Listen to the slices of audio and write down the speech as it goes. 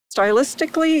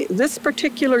Stylistically, this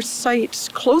particular site's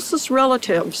closest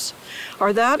relatives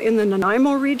are that in the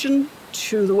Nanaimo region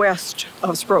to the west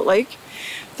of Sproat Lake.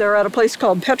 They're at a place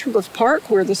called Petroglyph Park,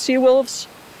 where the sea wolves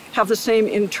have the same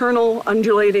internal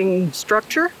undulating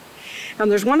structure.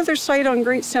 And there's one other site on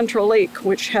Great Central Lake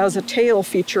which has a tail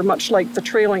feature much like the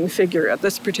trailing figure at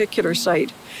this particular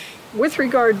site. With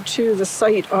regard to the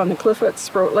site on the cliff at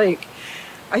Sproat Lake,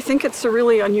 I think it's a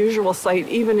really unusual site,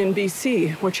 even in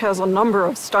BC, which has a number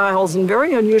of styles and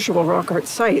very unusual rock art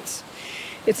sites.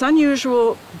 It's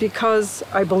unusual because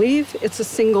I believe it's a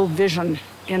single vision,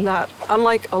 in that,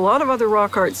 unlike a lot of other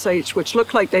rock art sites, which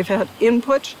look like they've had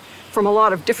input from a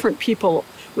lot of different people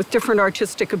with different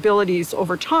artistic abilities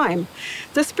over time,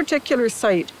 this particular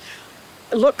site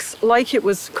looks like it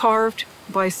was carved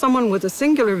by someone with a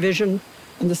singular vision,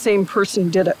 and the same person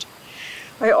did it.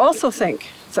 I also think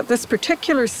that this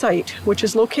particular site, which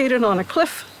is located on a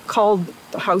cliff called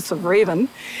the House of Raven,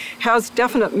 has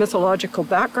definite mythological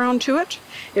background to it.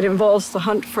 It involves the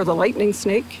hunt for the lightning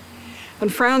snake.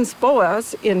 And Franz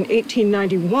Boas, in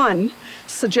 1891,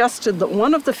 suggested that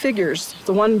one of the figures,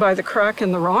 the one by the crack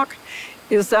in the rock,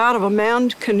 is that of a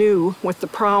manned canoe with the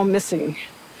prow missing.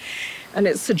 And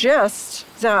it suggests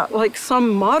that, like some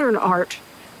modern art,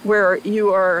 where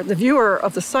you are the viewer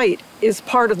of the site is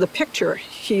part of the picture,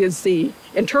 he is the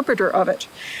interpreter of it.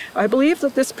 I believe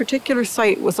that this particular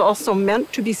site was also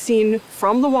meant to be seen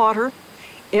from the water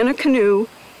in a canoe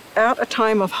at a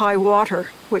time of high water,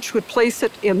 which would place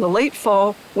it in the late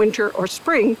fall, winter, or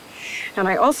spring. And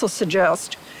I also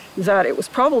suggest that it was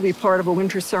probably part of a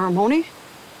winter ceremony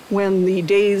when the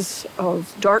days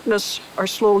of darkness are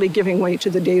slowly giving way to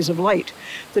the days of light.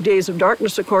 The days of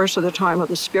darkness, of course, are the time of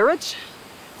the spirits.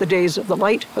 The days of the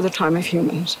light are the time of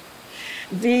humans.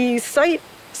 The site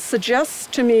suggests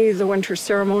to me the winter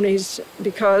ceremonies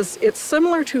because it's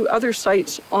similar to other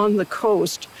sites on the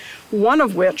coast, one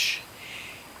of which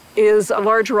is a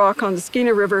large rock on the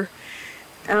Skeena River.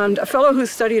 And a fellow who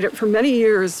studied it for many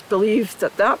years believed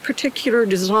that that particular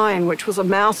design, which was a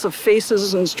mass of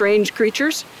faces and strange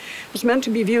creatures, was meant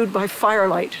to be viewed by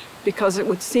firelight because it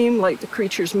would seem like the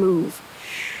creatures move.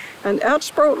 And at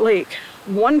Sproat Lake,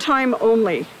 one time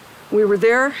only, we were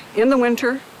there in the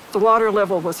winter, the water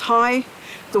level was high,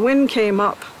 the wind came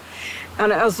up,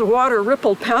 and as the water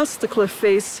rippled past the cliff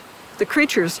face, the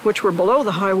creatures, which were below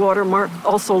the high water mark,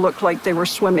 also looked like they were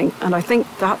swimming, and I think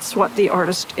that's what the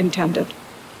artist intended.